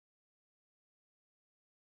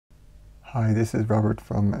Hi, this is Robert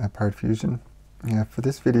from Part Fusion. For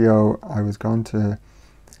this video I was going to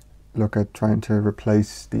look at trying to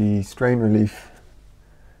replace the strain relief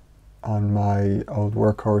on my old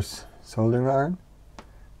workhorse soldering iron.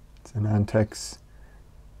 It's an ANTEX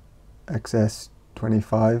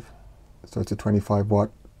XS25, so it's a 25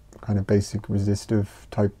 watt kind of basic resistive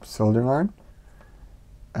type soldering iron.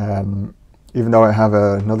 Even though I have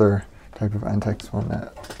another type of ANTEX one,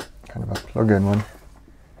 kind of a plug-in one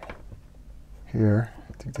here.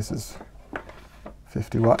 I think this is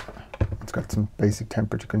 50 watt. It's got some basic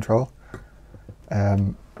temperature control.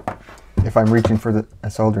 If I'm reaching for a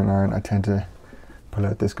soldering iron, I tend to pull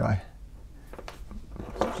out this guy.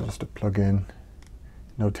 It's just a plug-in,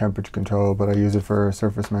 no temperature control, but I use it for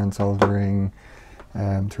surface mount soldering,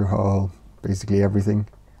 through hole, basically everything.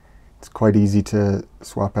 It's quite easy to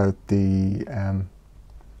swap out the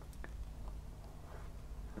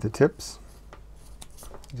tips.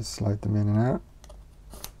 Just slide them in and out.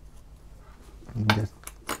 You can get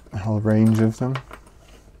a whole range of them.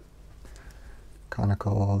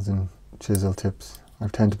 Conicals and chisel tips. I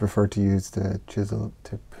tend to prefer to use the chisel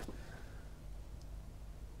tip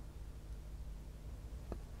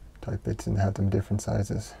type bits, and they have them different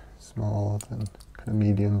sizes. Small and kind of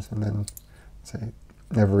mediums, and then say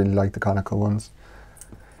never really liked the conical ones.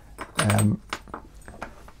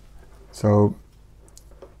 So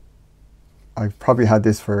I've probably had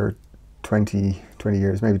this for 20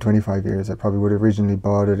 years, maybe 25 years. I probably would have originally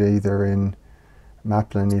bought it either in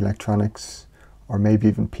Maplin Electronics or maybe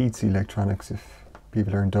even Pete's Electronics, if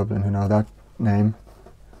people are in Dublin who know that name.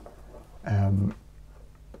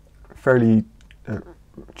 Fairly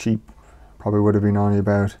cheap, probably would have been only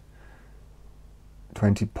about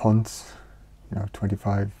 20 punts,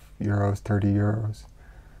 25 euros, 30 euros.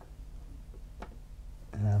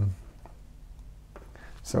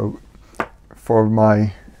 So for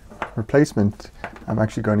my replacement, I'm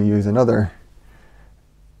actually going to use another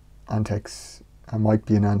ANTEX. I might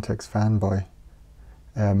be an ANTEX fanboy.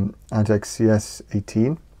 ANTEX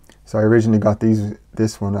CS18. So I originally got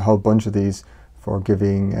this one, a whole bunch of these, for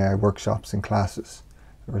giving workshops and classes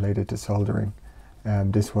related to soldering.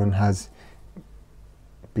 This one has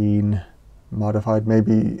been modified.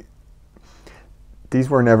 Maybe these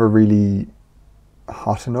were never really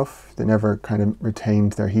hot enough. They never kind of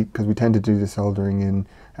retained their heat, because we tend to do the soldering in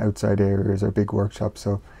outside areas or big workshops,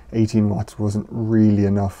 so 18 watts wasn't really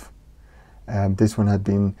enough. This one had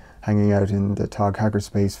been hanging out in the Tog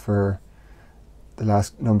hackerspace for the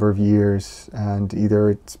last number of years, and either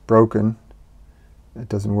it's broken, it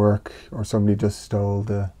doesn't work, or somebody just stole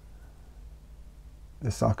the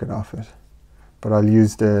socket off it. But I'll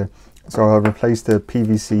replace the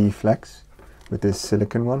PVC flex with this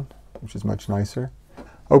silicon one, which is much nicer.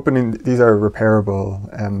 These are repairable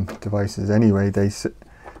devices anyway. They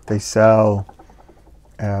sell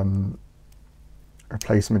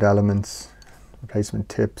replacement elements, replacement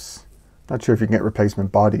tips. Not sure if you can get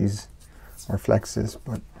replacement bodies or flexes,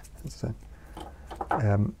 but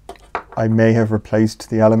I may have replaced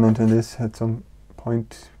the element in this at some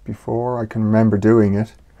point before. I can remember doing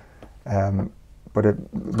it, but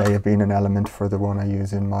it may have been an element for the one I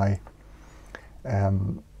use in my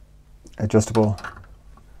adjustable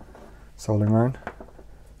soldering iron.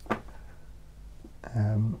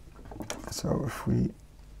 So if we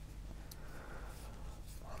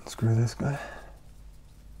unscrew this guy,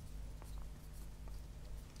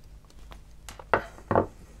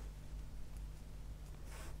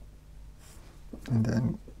 and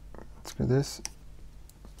then unscrew this,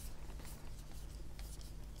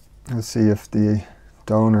 let's see if the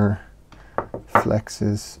donor flex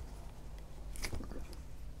is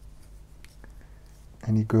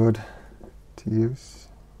any good to use.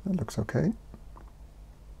 That looks okay.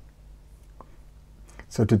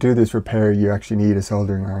 So to do this repair, you actually need a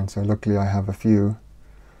soldering iron. So luckily I have a few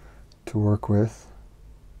to work with.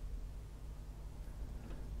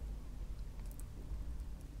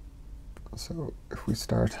 So if we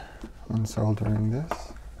start unsoldering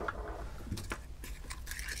this,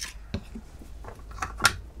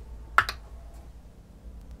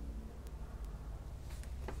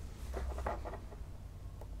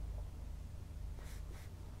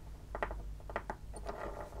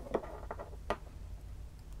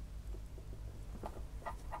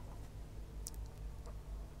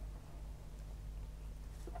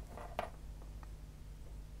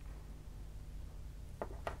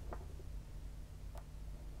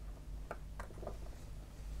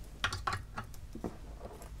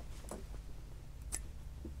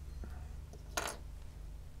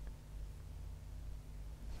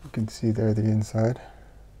 you can see there the inside.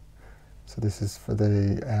 So this is for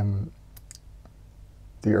the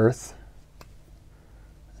earth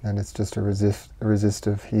And it's just a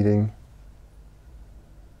resistive heating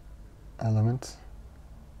element.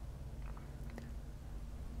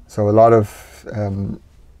 So a lot of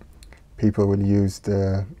people will use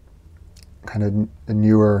the kind of the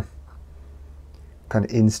newer kind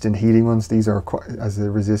of instant heating ones. These are quite, as a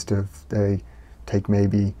resistive, they take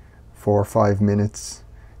maybe 4 or 5 minutes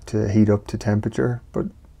to heat up to temperature, but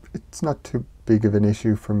it's not too big of an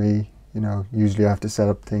issue for me. You know, usually I have to set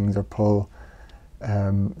up things or pull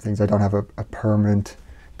things. I don't have a permanent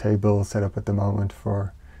table set up at the moment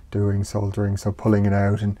for doing soldering, so pulling it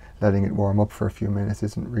out and letting it warm up for a few minutes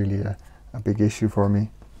isn't really a big issue for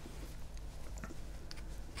me.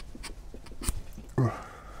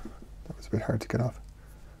 That was a bit hard to get off.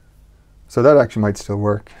 So that actually might still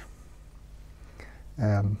work.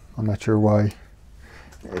 I'm not sure why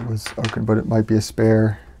it was open, but it might be a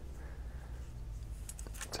spare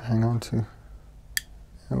to hang on to.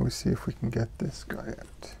 Now we'll see if we can get this guy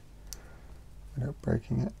out without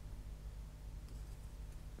breaking it.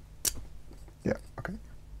 Yeah, okay.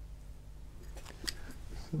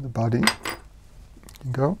 So the body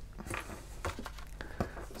can go.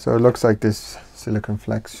 So it looks like this silicone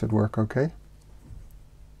flex should work okay.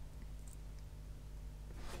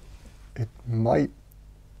 It might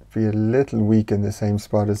be a little weak in the same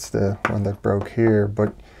spot as the one that broke here,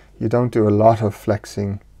 but you don't do a lot of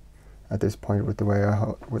flexing at this point with the way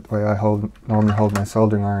I normally hold my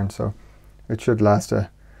soldering iron, so it should last a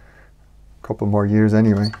couple more years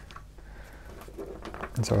anyway.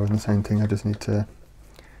 And so the same thing, I just need to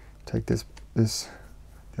take the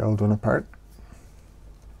old one apart.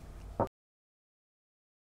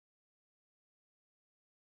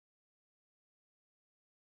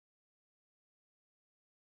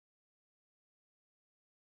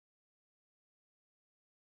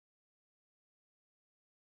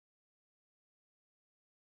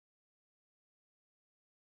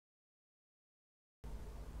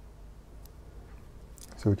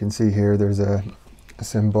 So we can see here there's a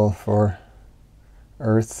symbol for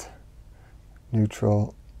Earth,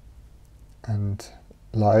 neutral and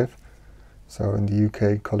live. So in the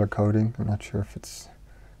UK, colour coding. I'm not sure if it's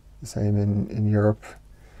the same in Europe.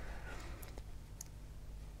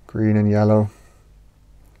 Green and yellow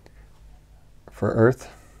for Earth,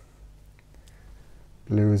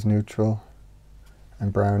 blue is neutral,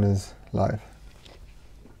 and brown is live.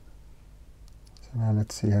 So now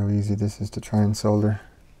let's see how easy this is to try and solder.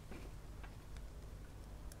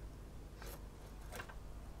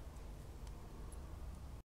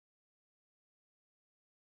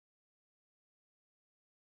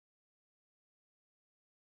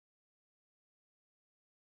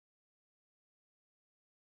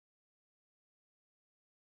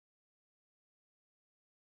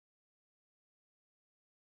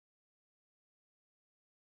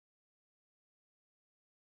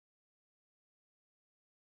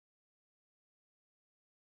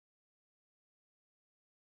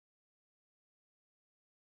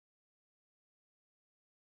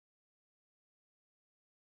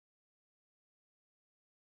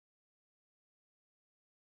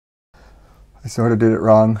 I sort of did it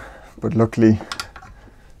wrong, but luckily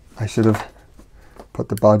I should have put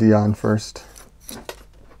the body on first.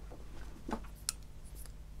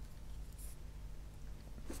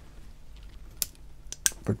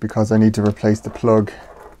 But because I need to replace the plug,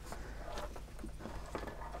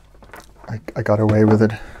 I got away with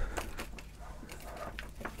it.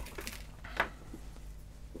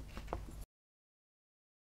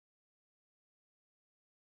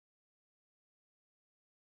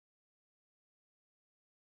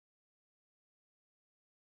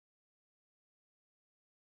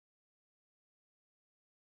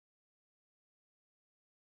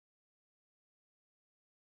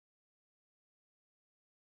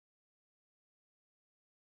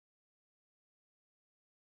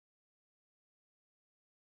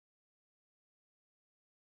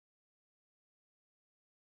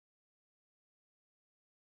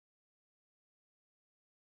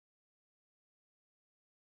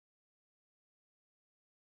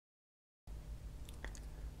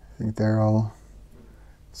 I think they're all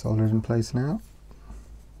soldered in place now.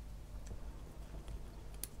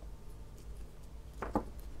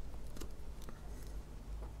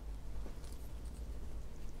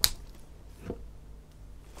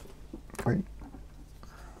 Wait.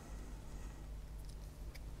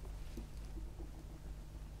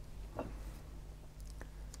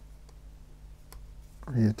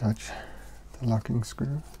 Reattach the locking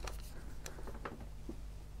screw.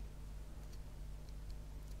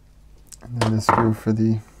 And then the screw for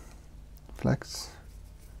the flex.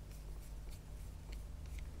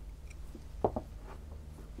 Can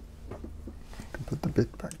put the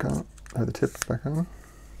bit back on, or the tip back on.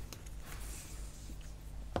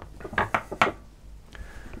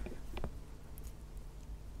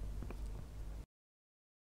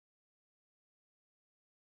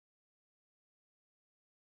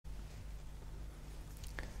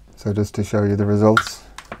 So just to show you the results,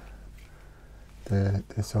 the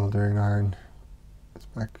soldering iron is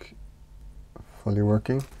back fully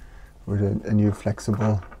working with a new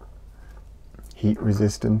flexible, heat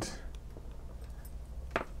resistant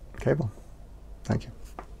cable. Thank you.